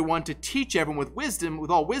warn everyone, to teach everyone with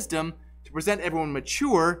all wisdom, to present everyone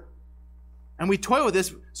mature, and we toil with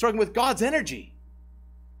this, struggling with God's energy.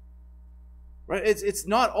 Right? It's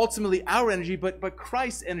not ultimately our energy, but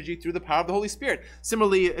Christ's energy through the power of the Holy Spirit.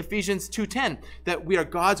 Similarly, Ephesians 2:10, that we are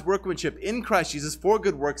God's workmanship in Christ Jesus for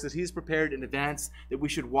good works that he's prepared in advance that we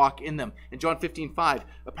should walk in them. And John 15:5,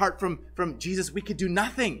 apart from Jesus, we could do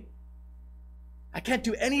nothing. I can't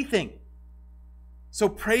do anything. So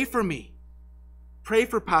pray for me. Pray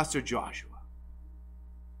for Pastor Joshua.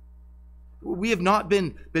 We have not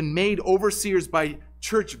been made overseers by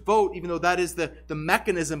church vote, even though that is the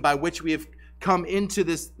mechanism by which we have come into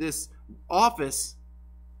this office.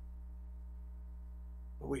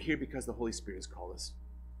 But we're here because the Holy Spirit has called us.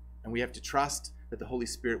 And we have to trust that the Holy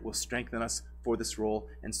Spirit will strengthen us for this role.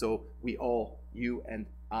 And so we all, you and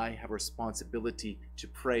I, have a responsibility to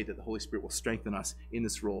pray that the Holy Spirit will strengthen us in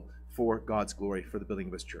this role for God's glory, for the building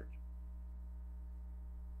of his church.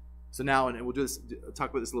 So now, and we'll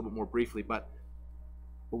talk about this a little bit more briefly, but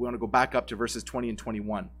we want to go back up to verses 20 and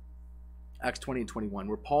 21. Acts 20 and 21,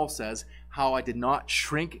 where Paul says, how I did not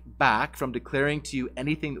shrink back from declaring to you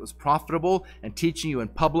anything that was profitable and teaching you in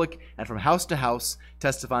public and from house to house,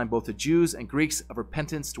 testifying both to Jews and Greeks of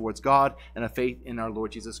repentance towards God and of faith in our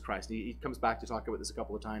Lord Jesus Christ. He comes back to talk about this a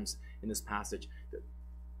couple of times in this passage.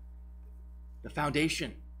 The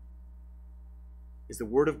foundation is the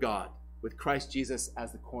Word of God, with Christ Jesus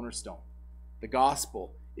as the cornerstone. The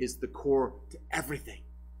gospel is the core to everything.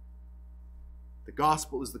 The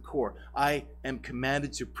gospel is the core. I am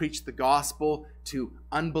commanded to preach the gospel to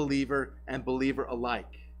unbeliever and believer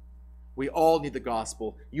alike. We all need the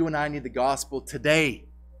gospel. You and I need the gospel today.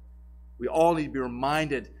 We all need to be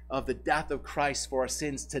reminded of the death of Christ for our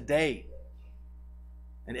sins today.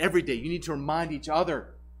 And every day you need to remind each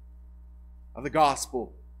other of the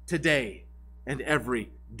gospel today and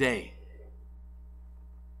every day.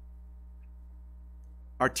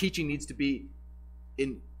 Our teaching needs to be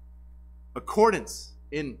in accordance,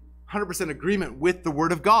 in 100% agreement with the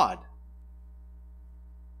Word of God.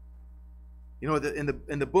 You know,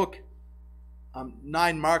 in the book,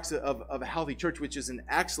 9 Marks of a Healthy Church, which is an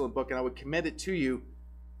excellent book, and I would commend it to you,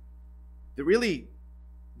 the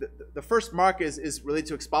first mark is related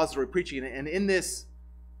to expository preaching, and in this,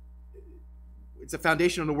 it's a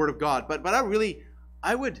foundation on the Word of God. But I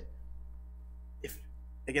would,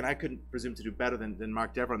 again, I couldn't presume to do better than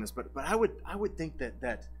Mark Dever on this, but I would think that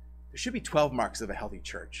there should be 12 marks of a healthy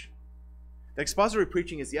church. The expository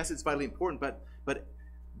preaching is, yes, it's vitally important, but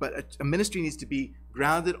a ministry needs to be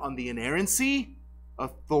grounded on the inerrancy,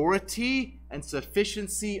 authority, and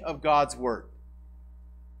sufficiency of God's Word.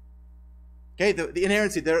 Okay, the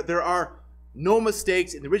inerrancy, there are no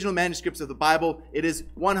mistakes in the original manuscripts of the Bible. It is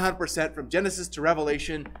 100% from Genesis to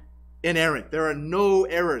Revelation inerrant. There are no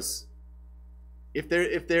errors. If there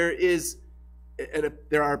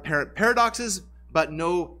are apparent paradoxes, but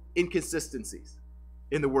no inconsistencies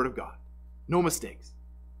in the Word of God. No mistakes.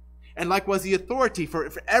 And likewise, the authority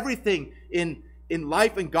for everything in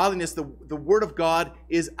life and godliness, the Word of God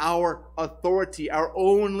is our authority, our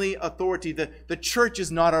only authority. The church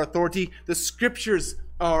is not our authority. The Scriptures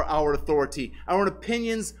are our authority. Our own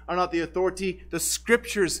opinions are not the authority. The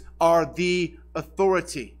Scriptures are the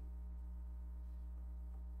authority.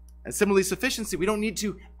 And similarly, sufficiency. We don't need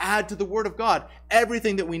to add to the Word of God.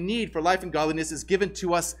 Everything that we need for life and godliness is given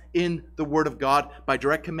to us in the Word of God by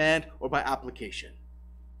direct command or by application.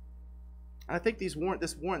 And I think these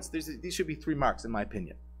should be 3 marks, in my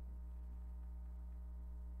opinion.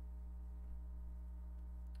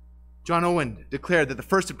 John Owen declared that the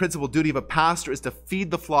first and principal duty of a pastor is to feed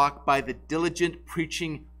the flock by the diligent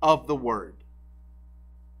preaching of the word.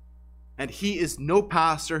 And he is no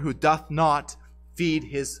pastor who doth not feed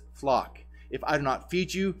his flock. If I do not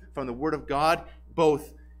feed you from the word of God,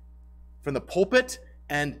 both from the pulpit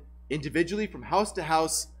and individually from house to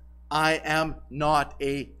house, I am not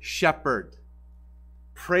a shepherd.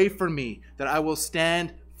 Pray for me that I will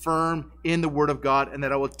stand firm in the word of God and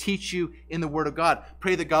that I will teach you in the word of God.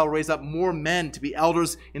 Pray that God will raise up more men to be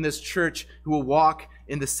elders in this church who will walk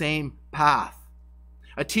in the same path.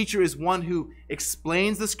 A teacher is one who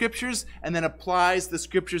explains the scriptures and then applies the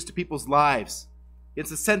scriptures to people's lives. It's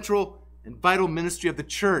the central and vital ministry of the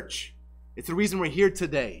church. It's the reason we're here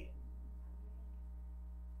today.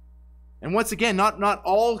 And once again, not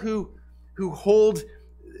all who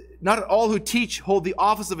teach hold the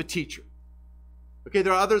office of a teacher. Okay,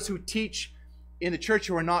 there are others who teach in the church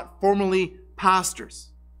who are not formally pastors.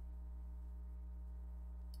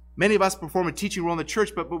 Many of us perform a teaching role in the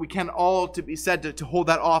church, but we can't all to be said to hold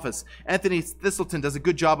that office. Anthony Thistleton does a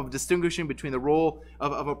good job of distinguishing between the role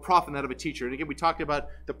of a prophet and that of a teacher. And again, we talked about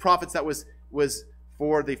the prophets that was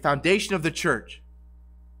for the foundation of the church.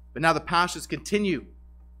 But now the pastors continue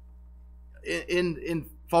in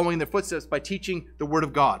following their footsteps by teaching the word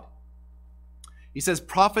of God. He says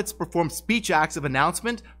prophets perform speech acts of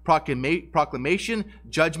announcement, proclamation,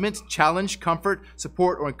 judgment, challenge, comfort,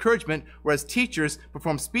 support, or encouragement, whereas teachers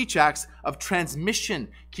perform speech acts of transmission,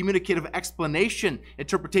 communicative explanation,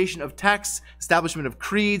 interpretation of texts, establishment of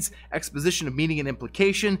creeds, exposition of meaning and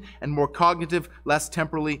implication, and more cognitive, less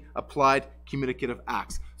temporally applied communicative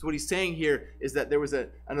acts. So what he's saying here is that there was an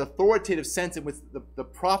authoritative sense in which the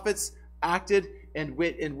prophets acted and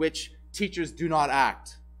in which teachers do not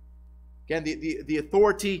act. Again, the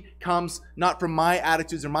authority comes not from my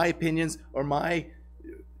attitudes or my opinions or my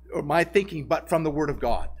thinking, but from the Word of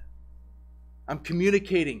God. I'm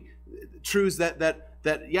communicating truths that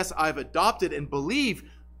yes, I've adopted and believe,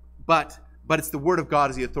 but it's the Word of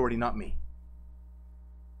God as the authority, not me.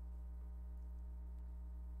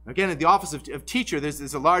 Again, in the office of teacher,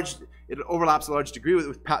 it overlaps a large degree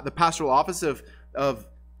with the pastoral office of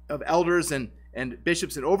elders and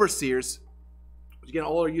bishops and overseers. Which again,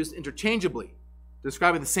 all are used interchangeably,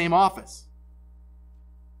 describing the same office.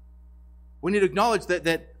 We need to acknowledge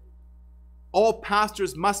that all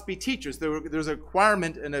pastors must be teachers. There's a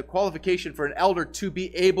requirement and a qualification for an elder to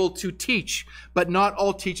be able to teach, but not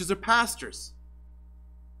all teachers are pastors.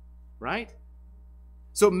 Right?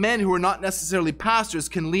 So men who are not necessarily pastors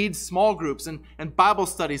can lead small groups and Bible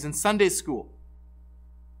studies and Sunday school.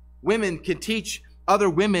 Women can teach other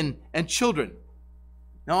women and children.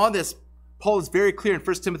 Now on this, Paul is very clear in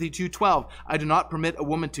 1 Timothy 2:12. I do not permit a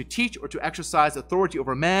woman to teach or to exercise authority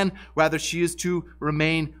over a man. Rather, she is to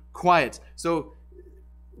remain quiet. So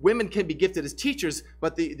women can be gifted as teachers,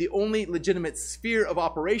 but the only legitimate sphere of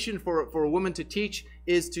operation for a woman to teach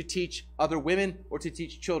is to teach other women or to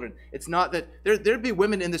teach children. It's not that there'd be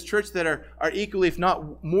women in this church that are equally, if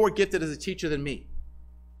not more, gifted as a teacher than me.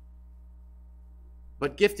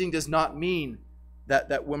 But gifting does not mean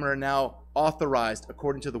that women are now authorized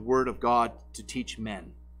according to the word of God to teach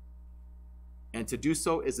men. And to do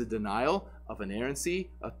so is a denial of inerrancy,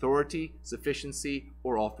 authority, sufficiency,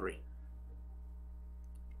 or all three.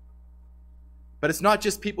 But it's not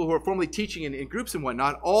just people who are formally teaching in groups and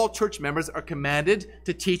whatnot. All church members are commanded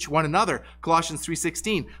to teach one another. Colossians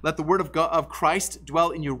 3:16, let the word of God, of Christ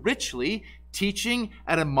dwell in you richly, teaching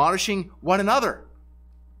and admonishing one another.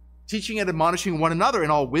 Teaching and admonishing one another in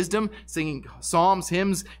all wisdom, singing psalms,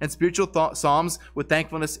 hymns, and spiritual psalms with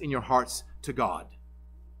thankfulness in your hearts to God.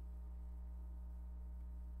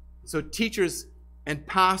 So teachers and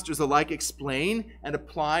pastors alike explain and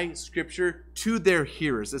apply Scripture to their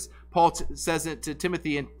hearers. As Paul says it to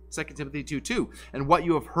Timothy in 2 Timothy 2:2. And what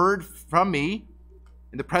you have heard from me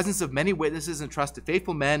in the presence of many witnesses and trusted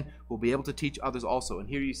faithful men will be able to teach others also. And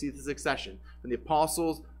here you see the succession from the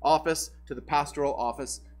apostles' office to the pastoral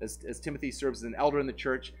office as Timothy serves as an elder in the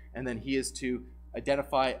church, and then he is to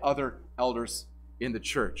identify other elders in the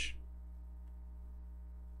church.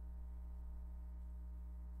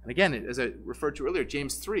 And again, as I referred to earlier,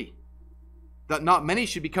 James 3, that not many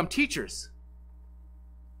should become teachers.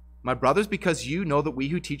 My brothers, because you know that we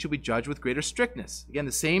who teach will be judged with greater strictness. Again,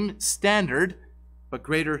 the same standard, but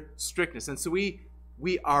greater strictness. And so we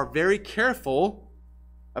are very careful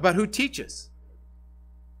about who teaches.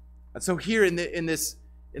 And so here in this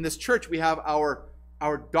church, we have our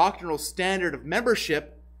doctrinal standard of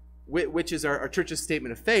membership, which is our church's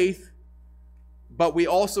statement of faith. But we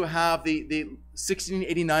also have the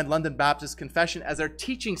 1689 London Baptist Confession as our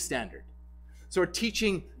teaching standard. So our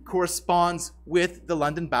teaching corresponds with the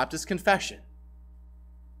London Baptist Confession.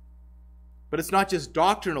 But it's not just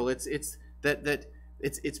doctrinal. It's as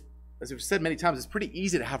we've said many times, it's pretty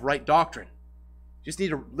easy to have right doctrine. You just need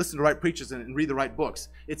to listen to right preachers and read the right books.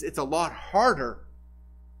 It's a lot harder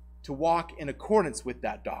to walk in accordance with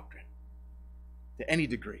that doctrine to any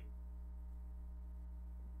degree.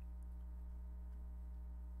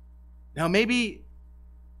 Now, maybe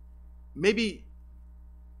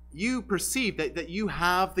you perceive that you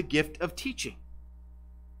have the gift of teaching.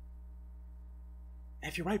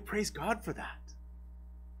 And if you're right, praise God for that.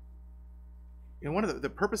 You know, one of the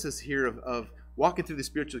purposes here of walking through the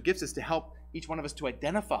spiritual gifts is to help each one of us to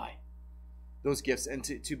identify those gifts and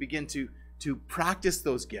to begin to practice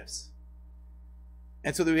those gifts.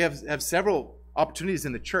 And so that we have several opportunities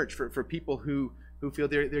in the church for people who feel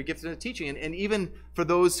they're gifted in teaching. And even for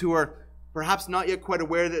those who are perhaps not yet quite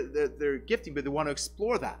aware that they're gifting, but they want to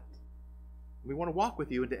explore that. We want to walk with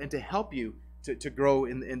you and to help you to grow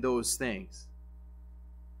in those things.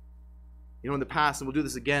 You know, in the past, and we'll do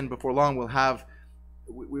this again before long,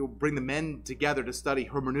 we'll bring the men together to study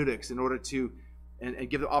hermeneutics in order to and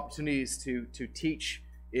give them opportunities to teach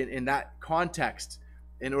in that context,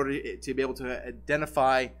 in order to be able to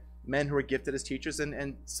identify men who are gifted as teachers,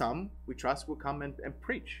 and some, we trust, will come and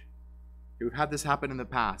preach. We've had this happen in the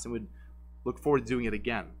past, and we'd look forward to doing it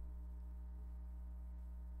again.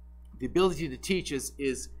 The ability to teach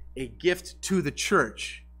is a gift to the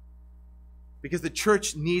church, because the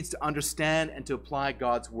church needs to understand and to apply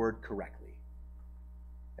God's word correctly.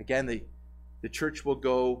 Again, the church will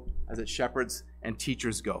go as its shepherds and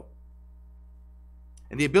teachers go.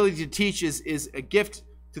 And the ability to teach is a gift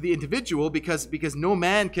to the individual, because no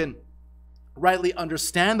man can rightly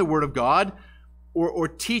understand the word of God or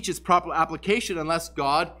teach its proper application unless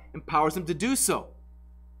God empowers him to do so.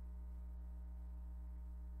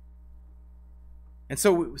 And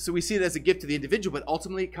so we see it as a gift to the individual, but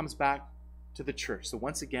ultimately it comes back to the church. So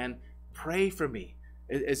once again, pray for me.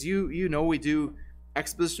 As you know, we do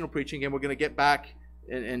expositional preaching, and we're going to get back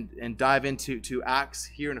and dive into Acts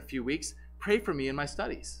here in a few weeks. Pray for me in my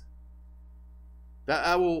studies, that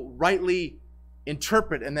I will rightly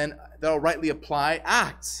interpret and then that I'll rightly apply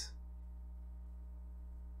Acts.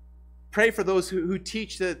 Pray for those who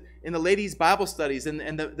teach in the ladies' Bible studies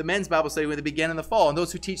and the men's Bible study when they begin in the fall, and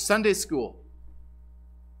those who teach Sunday school.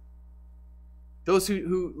 Those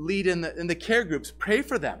who lead in the care groups, pray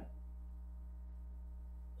for them.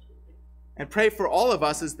 And pray for all of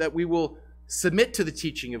us is that we will submit to the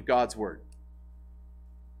teaching of God's word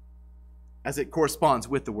as it corresponds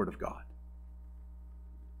with the word of God.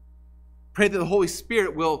 Pray that the Holy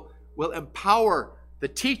Spirit will empower the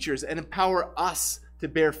teachers and empower us to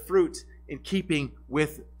bear fruit in keeping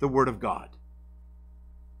with the word of God.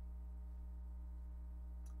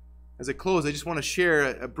 As I close, I just want to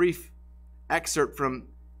share a brief excerpt from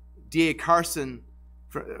D.A. Carson,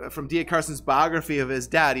 from D.A. Carson's biography of his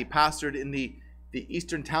dad. He pastored in the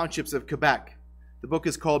eastern townships of Quebec. The book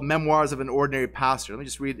is called Memoirs of an Ordinary Pastor. Let me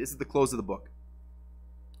just read. This is the close of the book.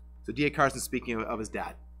 So D.A. Carson speaking of his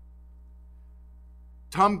dad.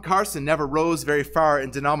 Tom Carson never rose very far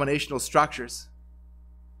in denominational structures,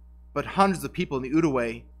 but hundreds of people in the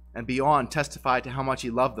Outaouais and beyond testified to how much he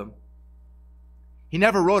loved them. He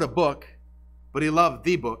never wrote a book, but he loved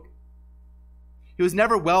the book. He was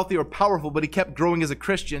never wealthy or powerful, but he kept growing as a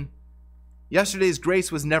Christian. Yesterday's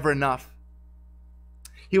grace was never enough.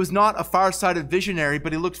 He was not a far-sighted visionary,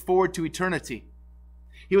 but he looked forward to eternity.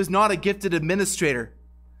 He was not a gifted administrator,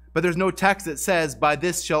 but there's no text that says, "By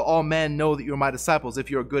this shall all men know that you are my disciples," if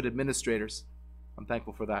you're good administrators. I'm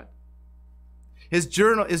thankful for that. His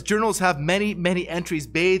journals have many, many entries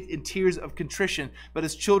bathed in tears of contrition, but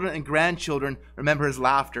his children and grandchildren remember his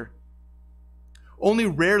laughter. Only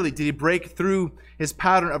rarely did he break through his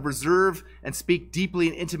pattern of reserve and speak deeply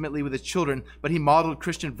and intimately with his children, but he modeled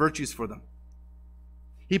Christian virtues for them.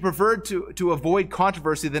 He preferred to avoid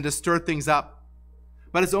controversy than to stir things up.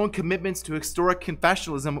 But his own commitments to historic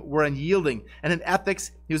confessionalism were unyielding, and in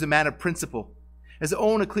ethics, he was a man of principle. His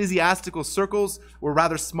own ecclesiastical circles were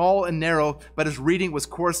rather small and narrow, but his reading was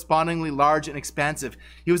correspondingly large and expansive.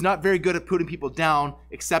 He was not very good at putting people down,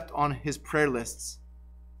 except on his prayer lists.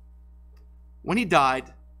 When he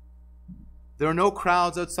died, there were no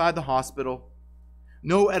crowds outside the hospital,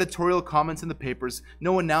 no editorial comments in the papers,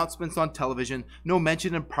 no announcements on television, no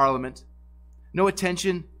mention in Parliament, no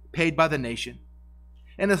attention paid by the nation.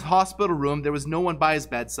 In his hospital room, there was no one by his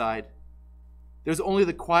bedside. There was only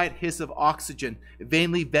the quiet hiss of oxygen,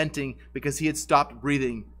 vainly venting because he had stopped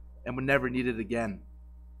breathing and would never need it again.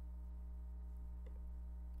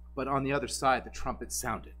 But on the other side, the trumpet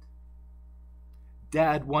sounded.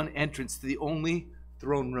 Dad won entrance to the only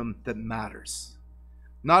throne room that matters.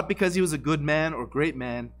 Not because he was a good man or great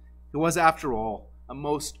man. He was, after all, a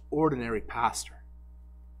most ordinary pastor.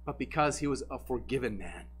 But because he was a forgiven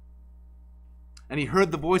man. And he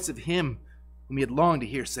heard the voice of him whom he had longed to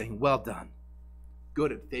hear, saying, "Well done,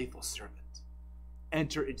 good and faithful servant.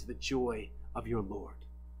 Enter into the joy of your Lord."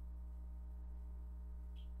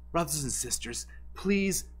 Brothers and sisters,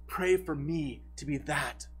 please pray for me to be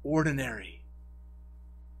that ordinary.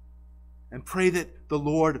 And pray that the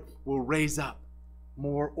Lord will raise up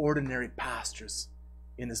more ordinary pastors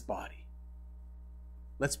in his body.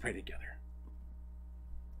 Let's pray together.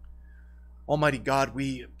 Almighty God,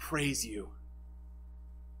 we praise you.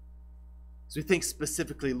 As we think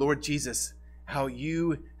specifically, Lord Jesus, how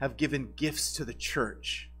you have given gifts to the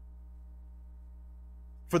church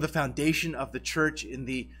for the foundation of the church in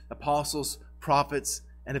the apostles, prophets,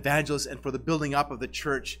 and evangelists, and for the building up of the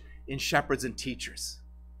church in shepherds and teachers.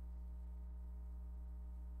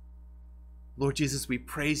 Lord Jesus, we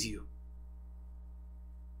praise you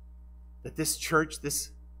that this church,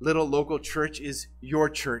 this little local church, is your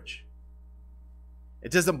church.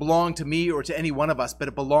 It doesn't belong to me or to any one of us, but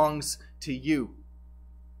it belongs to you.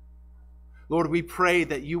 Lord, we pray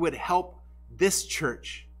that you would help this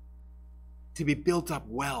church to be built up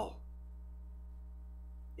well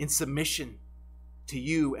in submission to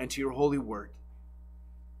you and to your holy word.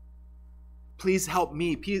 Please help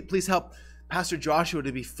me. Please help Pastor Joshua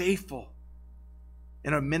to be faithful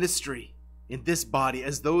in our ministry in this body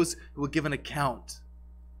as those who will give an account.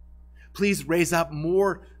 Please raise up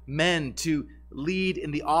more men to lead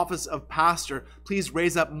in the office of pastor. Please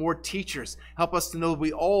raise up more teachers. Help us to know that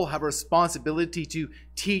we all have a responsibility to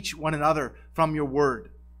teach one another from your word.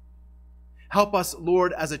 Help us,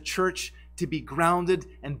 Lord, as a church to be grounded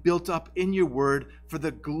and built up in your word for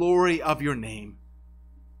the glory of your name.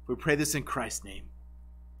 We pray this in Christ's name.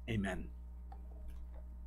 Amen.